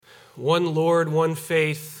One Lord, one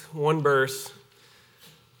faith, one birth.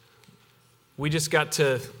 We just got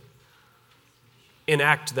to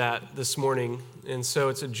enact that this morning, and so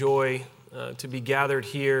it's a joy to be gathered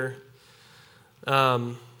here.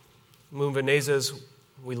 Mumvanezas,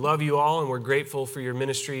 we love you all, and we're grateful for your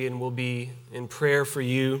ministry, and we'll be in prayer for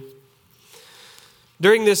you.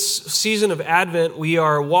 During this season of Advent, we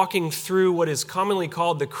are walking through what is commonly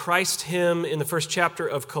called the Christ hymn in the first chapter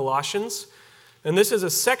of Colossians. And this is a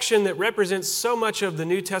section that represents so much of the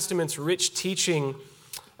New Testament's rich teaching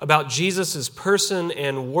about Jesus' person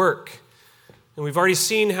and work. And we've already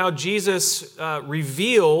seen how Jesus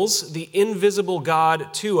reveals the invisible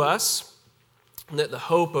God to us, and that the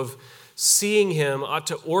hope of seeing him ought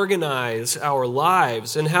to organize our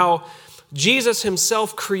lives, and how Jesus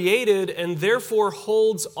himself created and therefore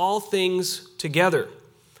holds all things together.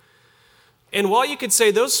 And while you could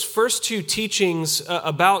say those first two teachings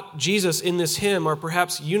about Jesus in this hymn are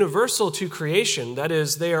perhaps universal to creation, that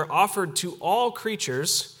is, they are offered to all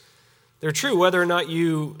creatures, they're true whether or not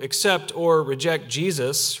you accept or reject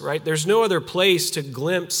Jesus, right? There's no other place to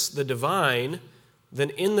glimpse the divine than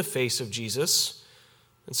in the face of Jesus.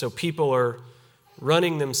 And so people are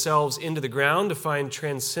running themselves into the ground to find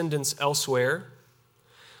transcendence elsewhere.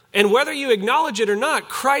 And whether you acknowledge it or not,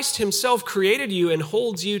 Christ himself created you and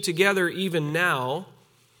holds you together even now.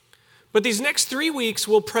 But these next 3 weeks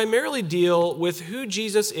will primarily deal with who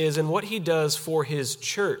Jesus is and what he does for his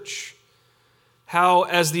church. How,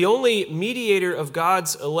 as the only mediator of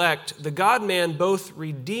God's elect, the God-man both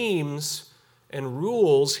redeems and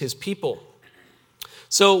rules his people.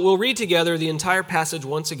 So we'll read together the entire passage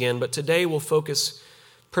once again, but today we'll focus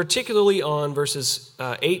particularly on verses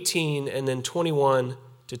 18 and then 21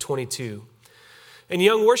 to 22. And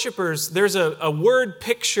young worshipers, there's a word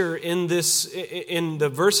picture in the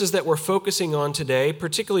verses that we're focusing on today,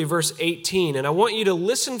 particularly verse 18. And I want you to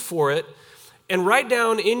listen for it and write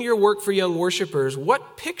down in your work for young worshipers,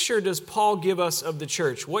 what picture does Paul give us of the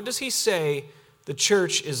church? What does he say the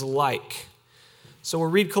church is like? So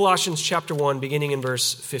we'll read Colossians chapter 1, beginning in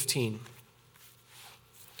verse 15.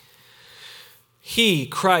 He,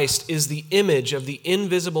 Christ, is the image of the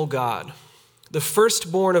invisible God, the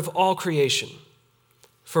firstborn of all creation.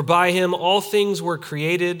 For by him all things were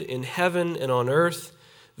created in heaven and on earth,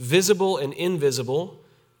 visible and invisible,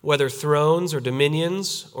 whether thrones or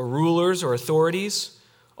dominions or rulers or authorities.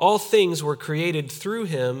 All things were created through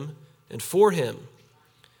him and for him.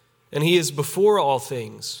 And he is before all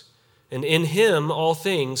things, and in him all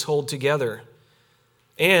things hold together.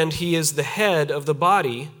 And he is the head of the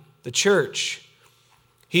body, the church.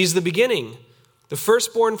 He's the beginning, the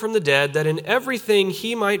firstborn from the dead, that in everything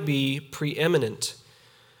he might be preeminent.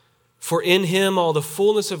 For in him all the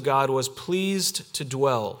fullness of God was pleased to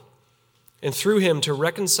dwell, and through him to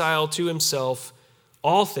reconcile to himself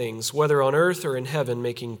all things, whether on earth or in heaven,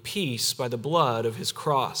 making peace by the blood of his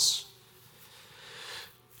cross.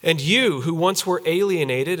 And you, who once were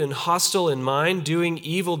alienated and hostile in mind, doing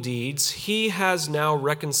evil deeds, he has now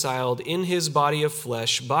reconciled in his body of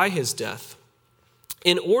flesh by his death,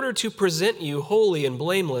 in order to present you holy and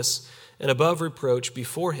blameless and above reproach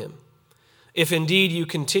before him. If indeed you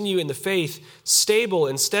continue in the faith, stable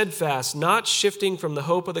and steadfast, not shifting from the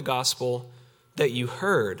hope of the gospel that you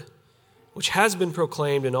heard, which has been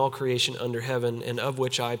proclaimed in all creation under heaven, and of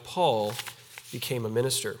which I, Paul, became a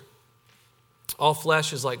minister. All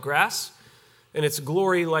flesh is like grass, and its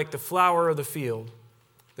glory like the flower of the field.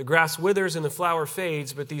 The grass withers and the flower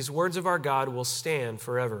fades, but these words of our God will stand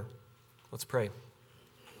forever. Let's pray.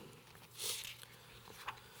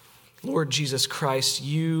 Lord Jesus Christ,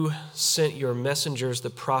 you sent your messengers, the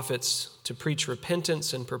prophets, to preach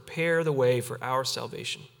repentance and prepare the way for our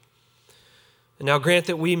salvation. And now grant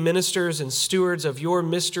that we ministers and stewards of your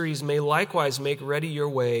mysteries may likewise make ready your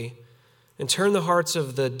way and turn the hearts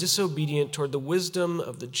of the disobedient toward the wisdom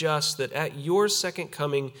of the just, that at your second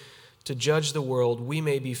coming to judge the world, we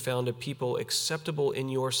may be found a people acceptable in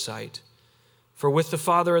your sight. For with the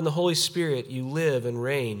Father and the Holy Spirit you live and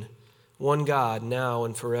reign, one God, now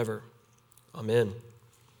and forever. Amen.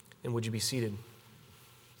 And would you be seated?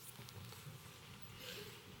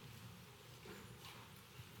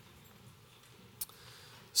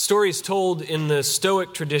 Stories told in the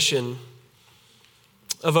Stoic tradition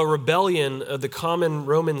of a rebellion of the common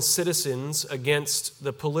Roman citizens against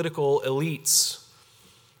the political elites.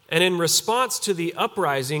 And in response to the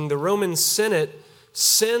uprising, the Roman Senate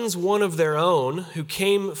sends one of their own who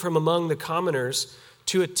came from among the commoners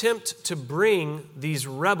to attempt to bring these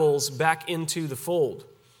rebels back into the fold.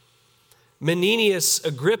 Menenius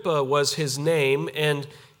Agrippa was his name, and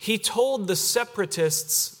he told the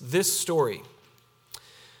separatists this story.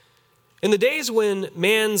 In the days when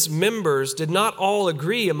man's members did not all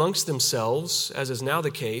agree amongst themselves, as is now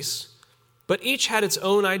the case, but each had its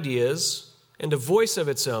own ideas and a voice of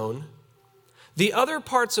its own, the other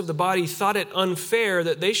parts of the body thought it unfair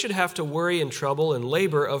that they should have to worry and trouble and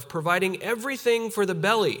labor of providing everything for the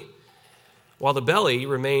belly, while the belly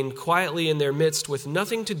remained quietly in their midst with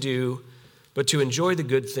nothing to do but to enjoy the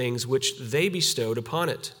good things which they bestowed upon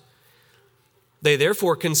it. They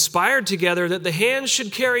therefore conspired together that the hand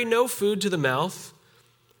should carry no food to the mouth,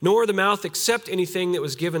 nor the mouth accept anything that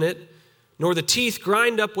was given it, nor the teeth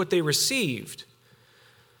grind up what they received.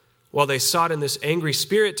 While they sought in this angry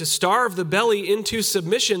spirit to starve the belly into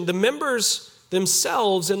submission, the members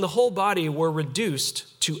themselves and the whole body were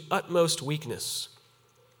reduced to utmost weakness.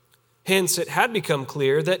 Hence it had become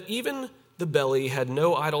clear that even the belly had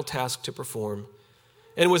no idle task to perform,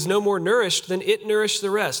 and was no more nourished than it nourished the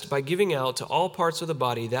rest by giving out to all parts of the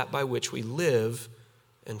body that by which we live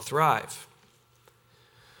and thrive.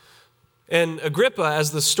 And Agrippa,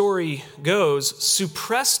 as the story goes,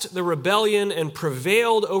 suppressed the rebellion and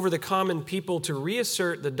prevailed over the common people to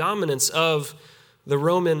reassert the dominance of the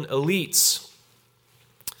Roman elites.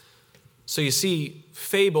 So you see,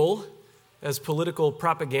 fable as political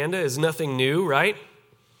propaganda is nothing new, right?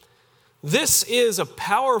 This is a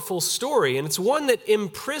powerful story, and it's one that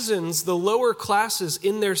imprisons the lower classes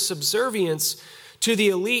in their subservience to the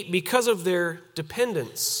elite because of their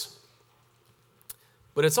dependence.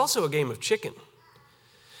 But it's also a game of chicken.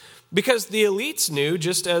 Because the elites knew,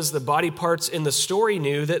 just as the body parts in the story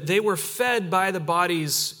knew, that they were fed by the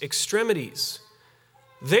body's extremities.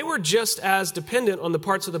 They were just as dependent on the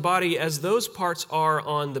parts of the body as those parts are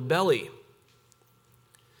on the belly.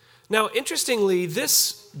 Now, interestingly,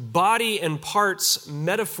 this body and parts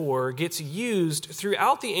metaphor gets used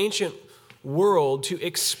throughout the ancient world to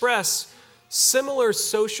express similar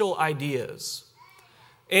social ideas.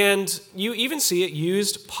 And you even see it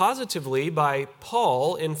used positively by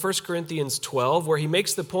Paul in 1 Corinthians 12, where he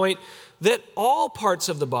makes the point that all parts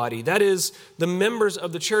of the body, that is, the members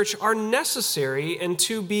of the church, are necessary and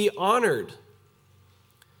to be honored.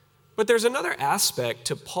 But there's another aspect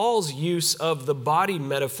to Paul's use of the body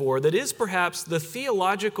metaphor that is perhaps the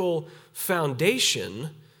theological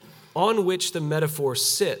foundation on which the metaphor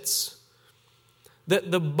sits. That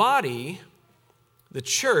the body, the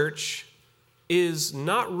church, is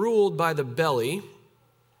not ruled by the belly.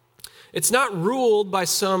 It's not ruled by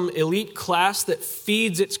some elite class that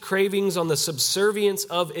feeds its cravings on the subservience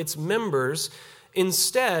of its members.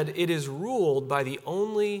 Instead, it is ruled by the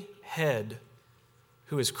only head,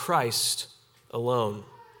 who is Christ alone.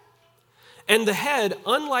 And the head,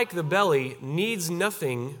 unlike the belly, needs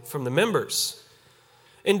nothing from the members.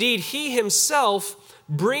 Indeed, he himself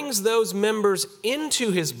brings those members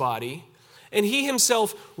into his body, and he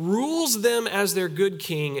himself rules them as their good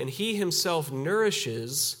king, and he himself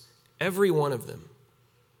nourishes every one of them.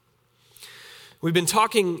 We've been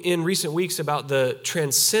talking in recent weeks about the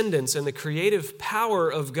transcendence and the creative power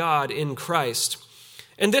of God in Christ.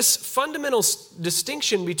 And this fundamental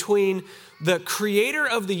distinction between the creator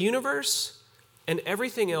of the universe and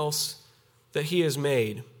everything else that he has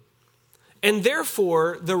made. And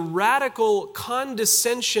therefore, the radical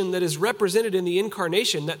condescension that is represented in the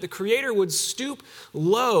incarnation, that the creator would stoop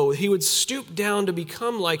low, he would stoop down to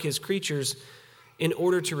become like his creatures in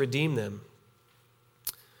order to redeem them.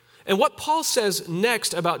 And what Paul says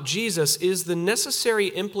next about Jesus is the necessary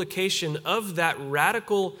implication of that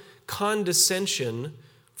radical condescension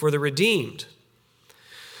for the redeemed.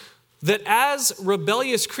 That as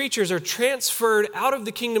rebellious creatures are transferred out of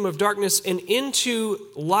the kingdom of darkness and into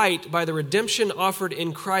light by the redemption offered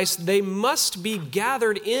in Christ, they must be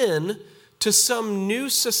gathered in to some new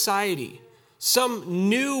society, some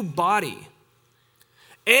new body.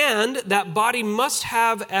 And that body must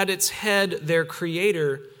have at its head their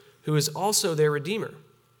creator, who is also their redeemer.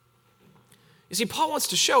 You see, Paul wants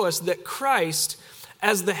to show us that Christ,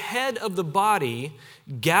 as the head of the body,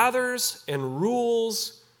 gathers and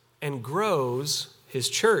rules and grows his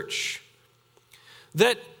church.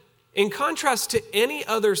 That in contrast to any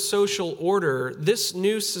other social order, this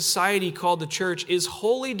new society called the church is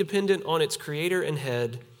wholly dependent on its creator and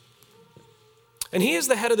head. And he is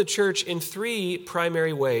the head of the church in three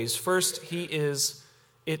primary ways. First, he is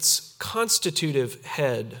its constitutive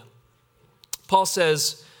head. Paul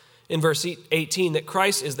says in verse 18 that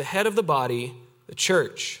Christ is the head of the body, the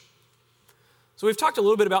church. So we've talked a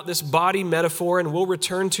little bit about this body metaphor, and we'll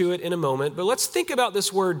return to it in a moment. But let's think about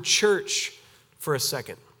this word church for a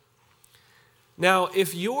second. Now,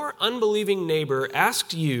 if your unbelieving neighbor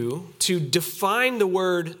asked you to define the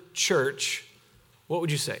word church, what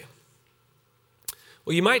would you say?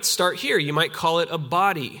 Well, you might start here. You might call it a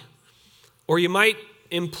body. Or you might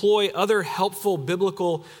employ other helpful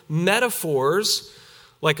biblical metaphors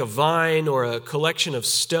like a vine or a collection of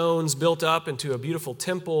stones built up into a beautiful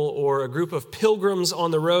temple or a group of pilgrims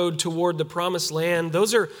on the road toward the promised land.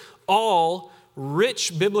 Those are all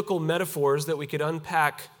rich biblical metaphors that we could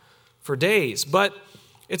unpack for days. But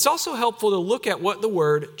it's also helpful to look at what the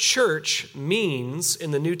word church means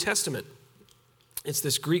in the New Testament. It's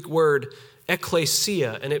this Greek word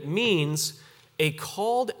ekklesia, and it means a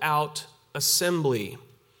called out assembly.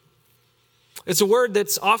 It's a word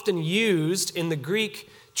that's often used in the Greek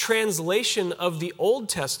translation of the Old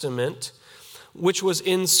Testament, which was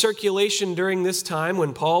in circulation during this time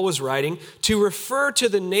when Paul was writing, to refer to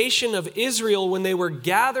the nation of Israel when they were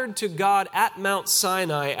gathered to God at Mount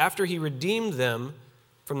Sinai after he redeemed them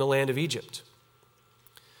from the land of Egypt.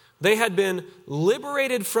 They had been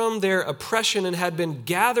liberated from their oppression and had been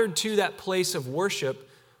gathered to that place of worship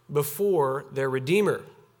before their Redeemer.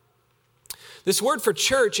 This word for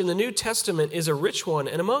church in the New Testament is a rich one,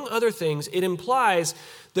 and among other things, it implies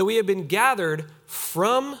that we have been gathered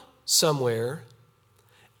from somewhere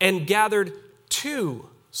and gathered to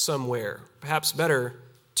somewhere, perhaps better,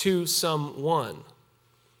 to someone.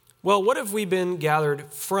 Well, what have we been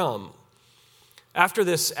gathered from? After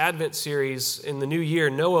this Advent series in the new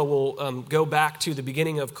year, Noah will go back to the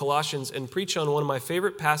beginning of Colossians and preach on one of my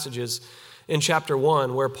favorite passages in chapter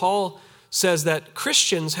 1, where Paul says that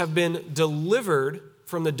Christians have been delivered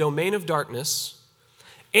from the domain of darkness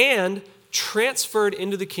and transferred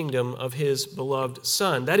into the kingdom of his beloved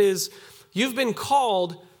Son. That is, you've been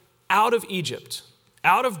called out of Egypt,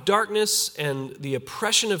 out of darkness and the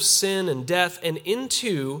oppression of sin and death, and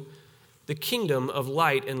into the kingdom of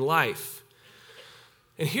light and life.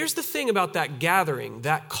 And here's the thing about that gathering,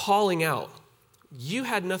 that calling out. You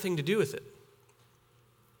had nothing to do with it.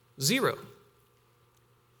 Zero.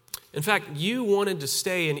 In fact, you wanted to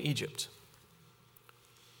stay in Egypt.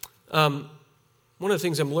 One of the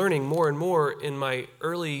things I'm learning more and more in my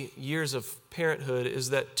early years of parenthood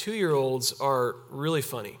is that 2-year-olds are really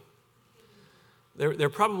funny. They're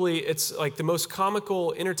probably, it's like the most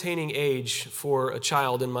comical, entertaining age for a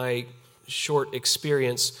child in my short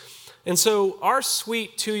experience. And so our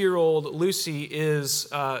sweet 2-year-old Lucy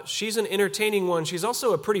she's an entertaining one. She's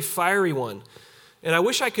also a pretty fiery one. And I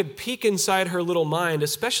wish I could peek inside her little mind,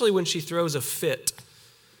 especially when she throws a fit.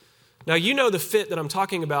 Now, you know the fit that I'm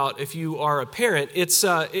talking about if you are a parent.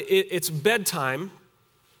 It's bedtime,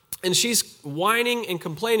 and she's whining and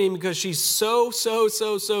complaining because she's so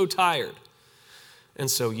tired.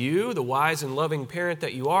 And so you, the wise and loving parent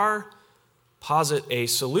that you are, posit a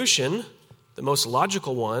solution, the most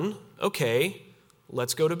logical one. Okay,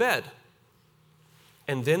 let's go to bed.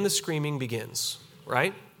 And then the screaming begins,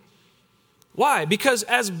 right? Why? Because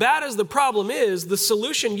as bad as the problem is, the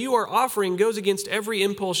solution you are offering goes against every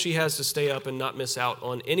impulse she has to stay up and not miss out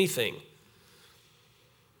on anything.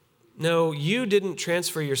 No, you didn't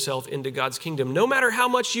transfer yourself into God's kingdom. No matter how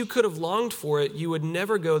much you could have longed for it, you would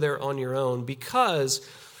never go there on your own, because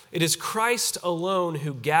it is Christ alone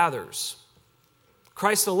who gathers.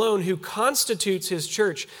 Christ alone who constitutes his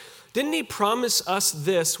church. Didn't he promise us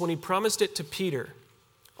this when he promised it to Peter?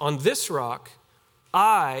 On this rock,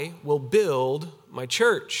 I will build my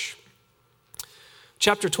church.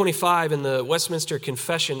 Chapter 25 in the Westminster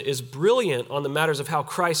Confession is brilliant on the matters of how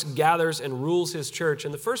Christ gathers and rules his church.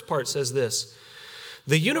 And the first part says this: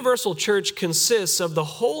 the universal church consists of the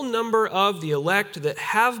whole number of the elect that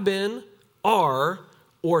have been, are,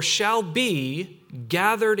 or shall be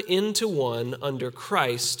gathered into one under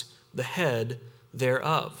Christ, the head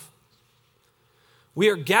thereof. We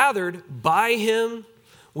are gathered by him.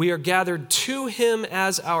 We are gathered to him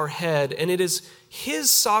as our head, and it is his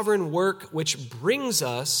sovereign work which brings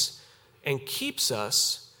us and keeps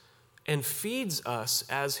us and feeds us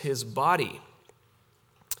as his body.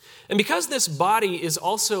 And because this body is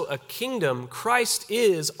also a kingdom, Christ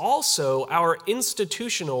is also our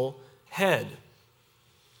institutional head.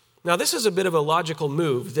 Now, this is a bit of a logical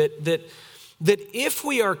move, that if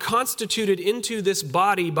we are constituted into this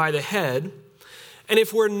body by the head, and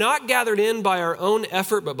if we're not gathered in by our own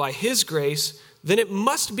effort, but by his grace, then it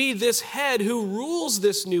must be this head who rules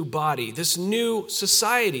this new body, this new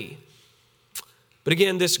society. But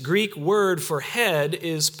again, this Greek word for head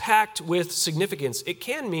is packed with significance. It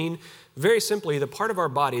can mean, very simply, the part of our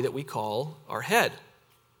body that we call our head.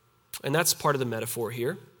 And that's part of the metaphor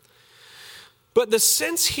here. But the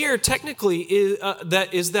sense here technically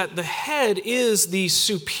is that the head is the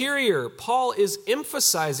superior. Paul is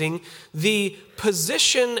emphasizing the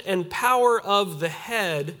position and power of the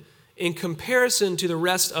head in comparison to the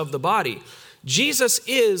rest of the body. Jesus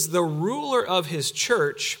is the ruler of his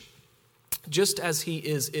church, just as he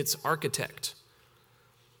is its architect.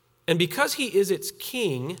 And because he is its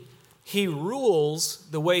king, he rules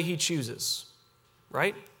the way he chooses,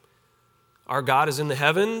 right? Our God is in the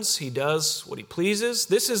heavens. He does what he pleases.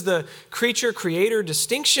 This is the creature-creator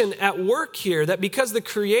distinction at work here, that because the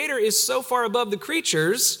creator is so far above the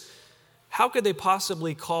creatures, how could they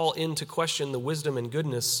possibly call into question the wisdom and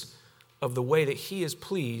goodness of the way that he is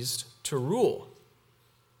pleased to rule?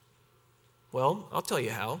 Well, I'll tell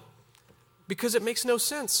you how. Because it makes no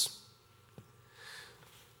sense.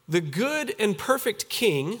 The good and perfect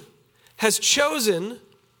king has chosen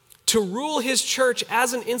to rule his church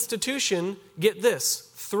as an institution, get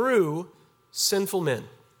this, through sinful men.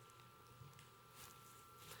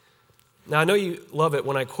 Now, I know you love it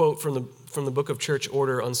when I quote from the Book of Church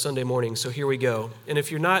Order on Sunday morning, so here we go. And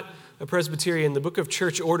if you're not a Presbyterian, the Book of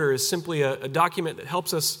Church Order is simply a document that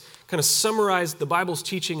helps us kind of summarize the Bible's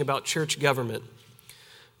teaching about church government.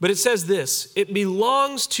 But it says this: it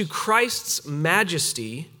belongs to Christ's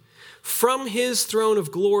majesty from his throne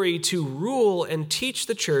of glory to rule and teach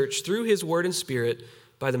the church through his word and spirit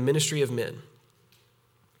by the ministry of men.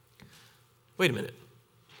 Wait a minute.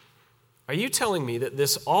 Are you telling me that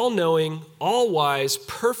this all-knowing, all-wise,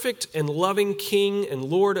 perfect and loving King and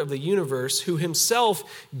Lord of the universe, who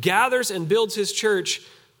himself gathers and builds his church,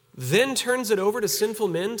 then turns it over to sinful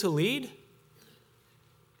men to lead?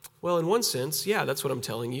 Well, in one sense, yeah, that's what I'm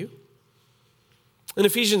telling you. In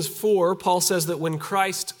Ephesians 4, Paul says that when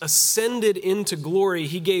Christ ascended into glory,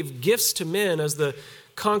 he gave gifts to men as the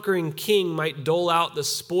conquering king might dole out the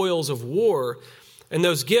spoils of war. And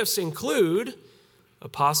those gifts include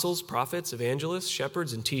apostles, prophets, evangelists,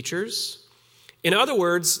 shepherds, and teachers. In other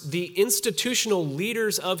words, the institutional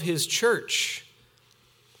leaders of his church.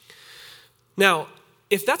 Now,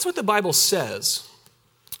 if that's what the Bible says,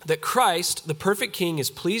 that Christ, the perfect king, is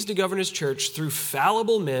pleased to govern his church through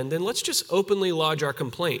fallible men, then let's just openly lodge our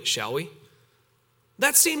complaint, shall we?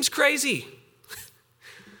 That seems crazy.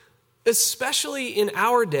 Especially in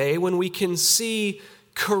our day when we can see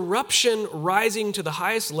corruption rising to the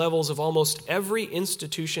highest levels of almost every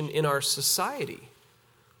institution in our society.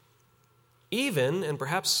 Even, and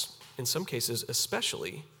perhaps in some cases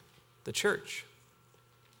especially, the church.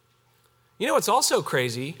 You know what's also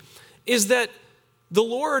crazy is that the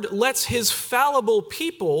Lord lets his fallible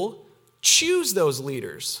people choose those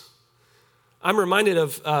leaders. I'm reminded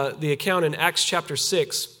of the account in Acts chapter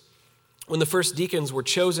 6 when the first deacons were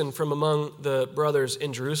chosen from among the brothers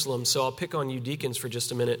in Jerusalem. So I'll pick on you deacons for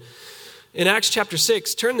just a minute. In Acts chapter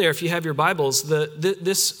 6, turn there if you have your Bibles,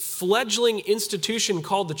 this fledgling institution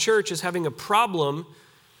called the church is having a problem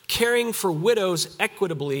caring for widows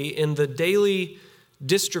equitably in the daily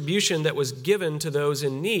distribution that was given to those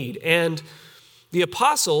in need. And the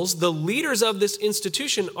apostles, the leaders of this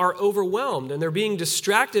institution, are overwhelmed and they're being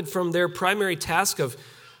distracted from their primary task of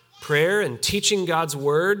prayer and teaching God's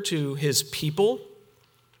word to his people.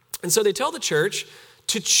 And so they tell the church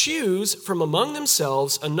to choose from among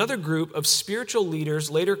themselves another group of spiritual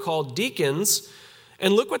leaders, later called deacons,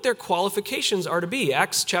 and look what their qualifications are to be.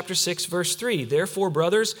 Acts chapter 6, verse 3. Therefore,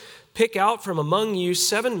 brothers, pick out from among you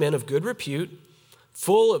 7 men of good repute,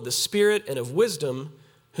 full of the Spirit and of wisdom,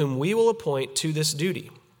 whom we will appoint to this duty.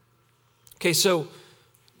 Okay, so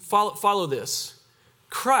follow this.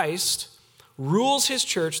 Christ rules his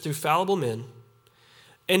church through fallible men,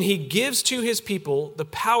 and he gives to his people the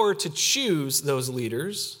power to choose those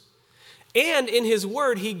leaders. And in his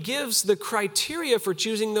word, he gives the criteria for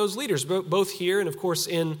choosing those leaders, both here and, of course,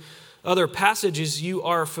 in other passages you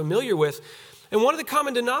are familiar with. And one of the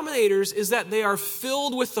common denominators is that they are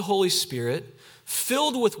filled with the Holy Spirit,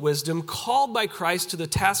 filled with wisdom, called by Christ to the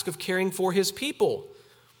task of caring for his people.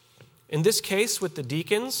 In this case, with the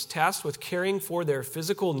deacons, tasked with caring for their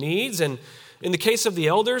physical needs, and in the case of the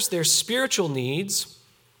elders, their spiritual needs.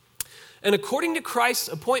 And according to Christ's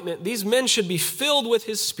appointment, these men should be filled with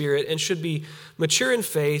his Spirit and should be mature in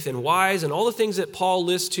faith and wise and all the things that Paul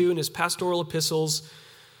lists to in his pastoral epistles.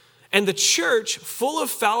 And the church, full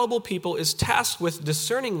of fallible people, is tasked with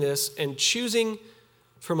discerning this and choosing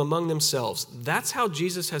from among themselves. That's how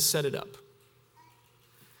Jesus has set it up.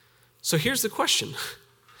 So here's the question.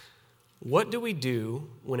 What do we do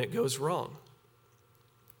when it goes wrong?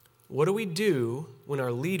 What do we do when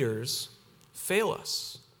our leaders fail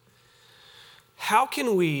us? How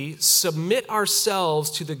can we submit ourselves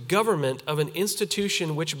to the government of an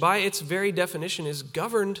institution which by its very definition is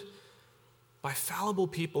governed by fallible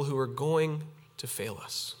people who are going to fail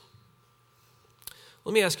us?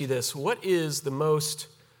 Let me ask you this. What is the most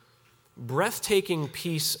breathtaking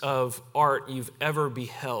piece of art you've ever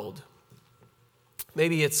beheld?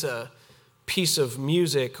 Maybe it's a piece of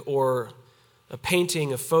music or a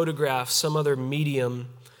painting, a photograph, some other medium.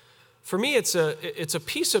 For me, it's a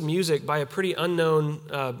piece of music by a pretty unknown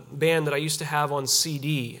band that I used to have on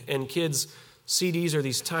CD. And kids, CDs are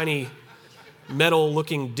these tiny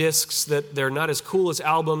metal-looking discs that they're not as cool as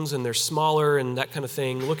albums, and they're smaller and that kind of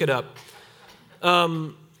thing. Look it up.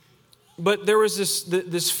 But there was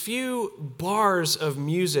this few bars of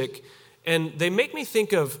music, and they make me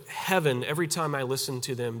think of heaven every time I listen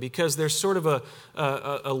to them, because there's sort of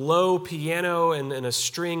a low piano and a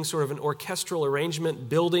string, sort of an orchestral arrangement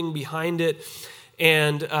building behind it.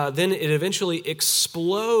 And then it eventually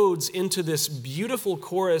explodes into this beautiful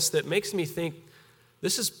chorus that makes me think,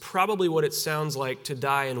 this is probably what it sounds like to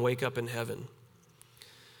die and wake up in heaven.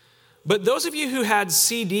 But those of you who had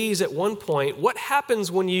CDs at one point, what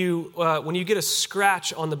happens when you get a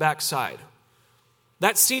scratch on the backside?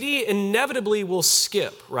 That CD inevitably will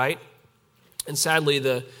skip, right? And sadly,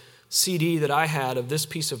 the CD that I had of this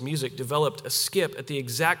piece of music developed a skip at the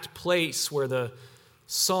exact place where the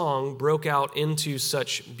song broke out into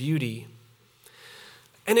such beauty.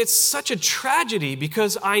 And it's such a tragedy,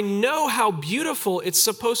 because I know how beautiful it's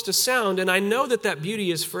supposed to sound, and I know that beauty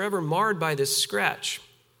is forever marred by this scratch.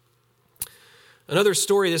 Another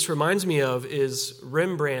story this reminds me of is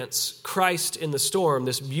Rembrandt's Christ in the Storm,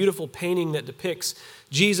 this beautiful painting that depicts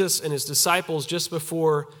Jesus and his disciples just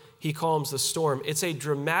before he calms the storm. It's a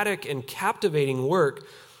dramatic and captivating work,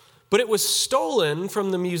 but it was stolen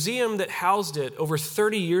from the museum that housed it over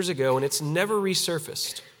 30 years ago, and it's never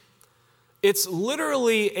resurfaced. It's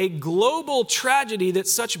literally a global tragedy that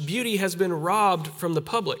such beauty has been robbed from the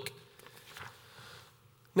public.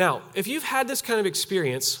 Now, if you've had this kind of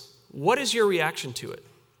experience, what is your reaction to it?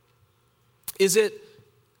 Is it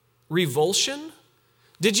revulsion?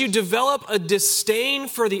 Did you develop a disdain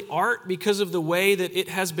for the art because of the way that it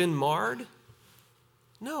has been marred?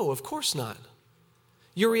 No, of course not.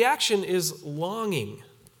 Your reaction is longing.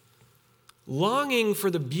 Longing for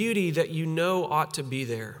the beauty that you know ought to be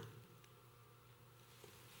there.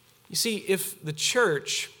 You see, if the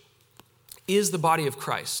church is the body of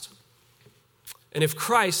Christ, and if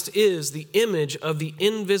Christ is the image of the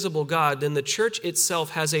invisible God, then the church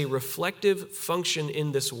itself has a reflective function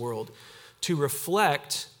in this world to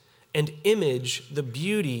reflect and image the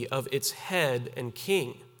beauty of its head and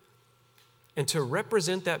king, and to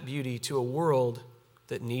represent that beauty to a world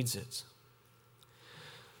that needs it.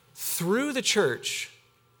 Through the church,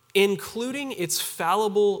 including its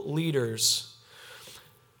fallible leaders,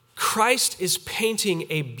 Christ is painting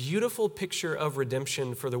a beautiful picture of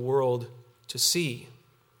redemption for the world to see.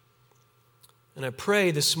 And I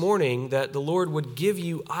pray this morning that the Lord would give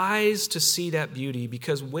you eyes to see that beauty,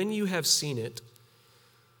 because when you have seen it,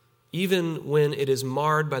 even when it is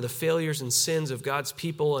marred by the failures and sins of God's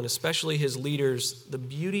people, and especially his leaders, the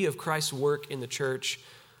beauty of Christ's work in the church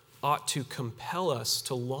ought to compel us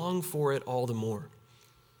to long for it all the more.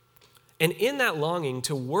 And in that longing,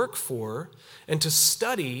 to work for and to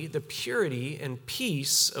study the purity and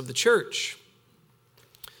peace of the church.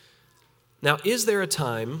 Now, is there a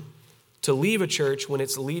time to leave a church when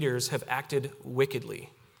its leaders have acted wickedly?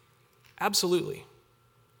 Absolutely.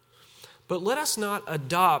 But let us not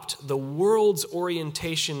adopt the world's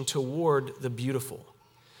orientation toward the beautiful.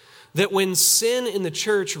 That when sin in the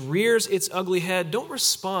church rears its ugly head, don't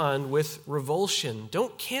respond with revulsion.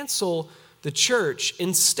 Don't cancel the church.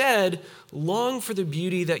 Instead, long for the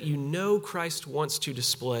beauty that you know Christ wants to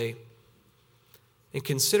display, and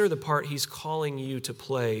consider the part he's calling you to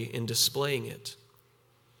play in displaying it.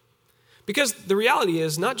 Because the reality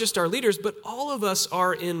is, not just our leaders, but all of us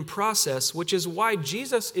are in process, which is why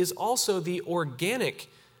Jesus is also the organic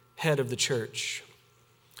head of the church.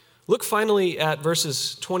 Look finally at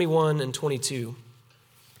verses 21 and 22.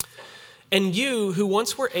 And you, who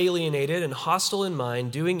once were alienated and hostile in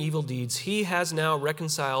mind, doing evil deeds, he has now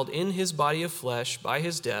reconciled in his body of flesh by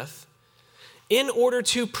his death, in order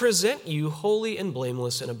to present you holy and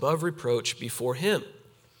blameless and above reproach before him.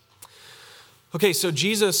 Okay, so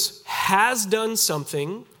Jesus has done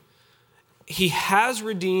something. He has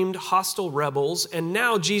redeemed hostile rebels, and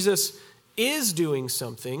now Jesus is doing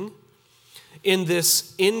something in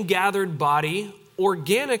this ingathered body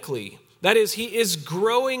organically. That is, he is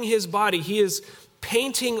growing his body. He is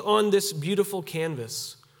painting on this beautiful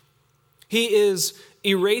canvas. He is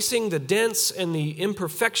erasing the dents and the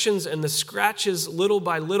imperfections and the scratches little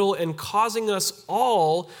by little, and causing us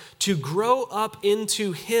all to grow up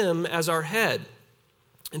into him as our head.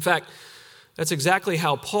 In fact, That's exactly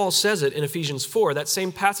how Paul says it in Ephesians 4, that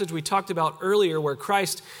same passage we talked about earlier where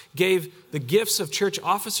Christ gave the gifts of church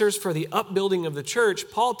officers for the upbuilding of the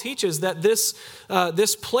church. Paul teaches that this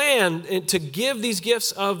plan to give these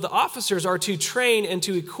gifts of the officers are to train and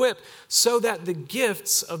to equip so that the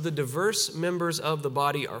gifts of the diverse members of the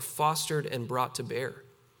body are fostered and brought to bear.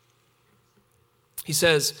 He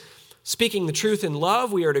says, speaking the truth in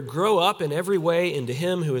love, we are to grow up in every way into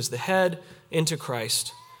him who is the head, into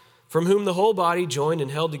Christ, from whom the whole body, joined and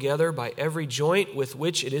held together by every joint with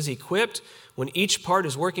which it is equipped, when each part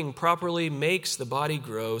is working properly, makes the body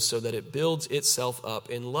grow so that it builds itself up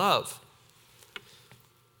in love.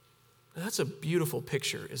 Now, that's a beautiful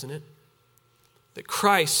picture, isn't it? That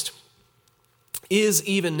Christ is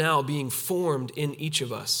even now being formed in each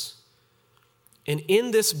of us and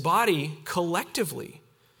in this body collectively,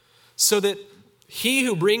 so that he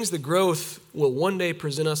who brings the growth will one day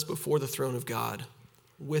present us before the throne of God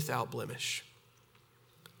without blemish.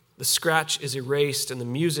 The scratch is erased and the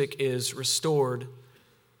music is restored.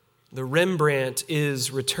 The Rembrandt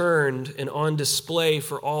is returned and on display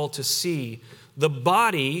for all to see. The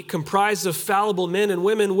body, comprised of fallible men and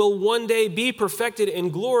women, will one day be perfected in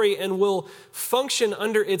glory and will function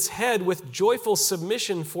under its head with joyful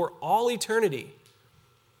submission for all eternity.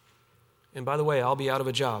 And by the way, I'll be out of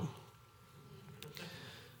a job.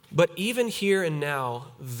 But even here and now,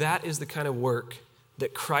 that is the kind of work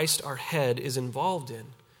that Christ, our head, is involved in,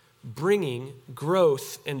 bringing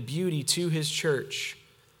growth and beauty to his church,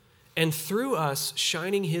 and through us,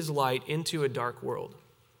 shining his light into a dark world.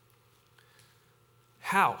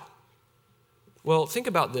 How? Well, think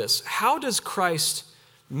about this. How does Christ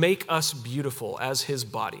make us beautiful as his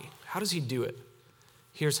body? How does he do it?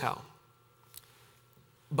 Here's how.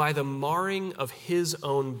 By the marring of his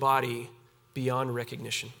own body beyond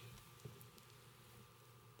recognition.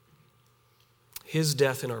 His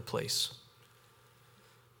death in our place,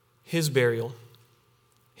 his burial,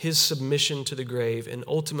 his submission to the grave, and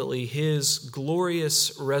ultimately his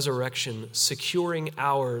glorious resurrection, securing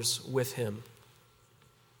ours with him.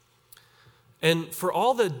 And for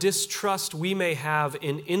all the distrust we may have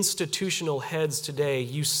in institutional heads today,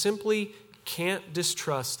 you simply can't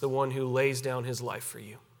distrust the one who lays down his life for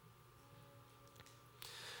you.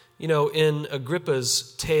 You know, in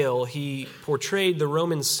Agrippa's tale, he portrayed the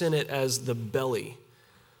Roman Senate as the belly.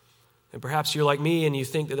 And perhaps you're like me and you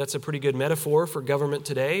think that that's a pretty good metaphor for government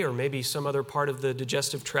today, or maybe some other part of the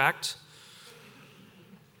digestive tract.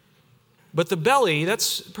 But the belly,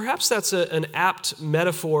 that's an apt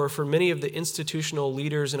metaphor for many of the institutional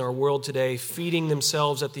leaders in our world today, feeding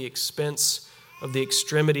themselves at the expense of the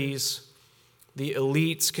extremities, the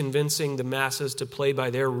elites convincing the masses to play by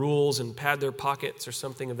their rules and pad their pockets or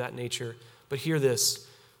something of that nature. But hear this,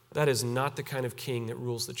 that is not the kind of king that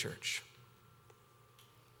rules the church.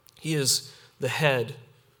 He is the head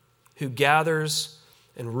who gathers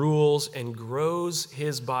and rules and grows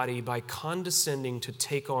his body by condescending to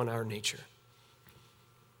take on our nature,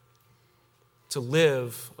 to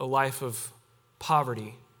live a life of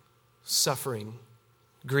poverty, suffering,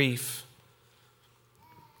 grief,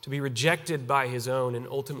 to be rejected by his own and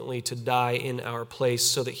ultimately to die in our place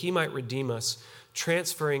so that he might redeem us,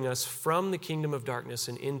 transferring us from the kingdom of darkness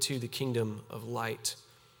and into the kingdom of light,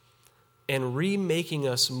 and remaking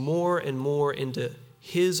us more and more into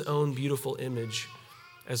his own beautiful image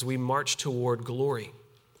as we march toward glory.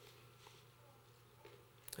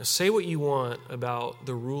 Now, say what you want about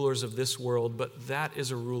the rulers of this world, but that is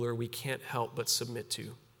a ruler we can't help but submit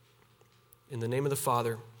to. In the name of the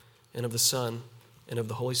Father, and of the Son, and of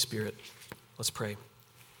the Holy Spirit, let's pray.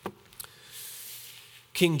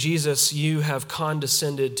 King Jesus, you have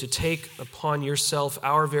condescended to take upon yourself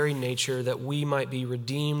our very nature that we might be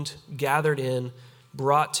redeemed, gathered in,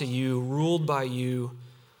 brought to you, ruled by you,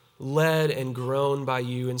 led and grown by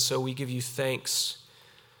you, and so we give you thanks.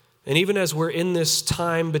 And even as we're in this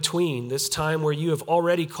time between, this time where you have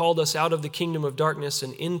already called us out of the kingdom of darkness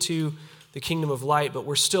and into the kingdom of light, but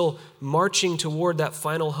we're still marching toward that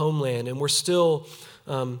final homeland, and we're still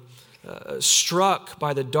struck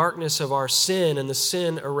by the darkness of our sin and the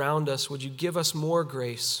sin around us. Would you give us more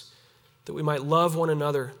grace that we might love one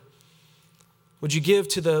another? Would you give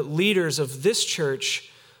to the leaders of this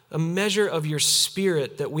church a measure of your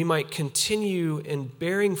Spirit that we might continue in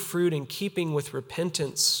bearing fruit in keeping with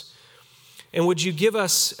repentance? And would you give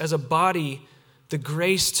us as a body the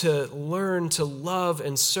grace to learn to love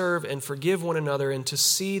and serve and forgive one another and to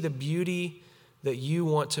see the beauty that you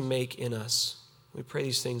want to make in us? We pray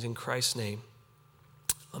these things in Christ's name.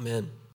 Amen.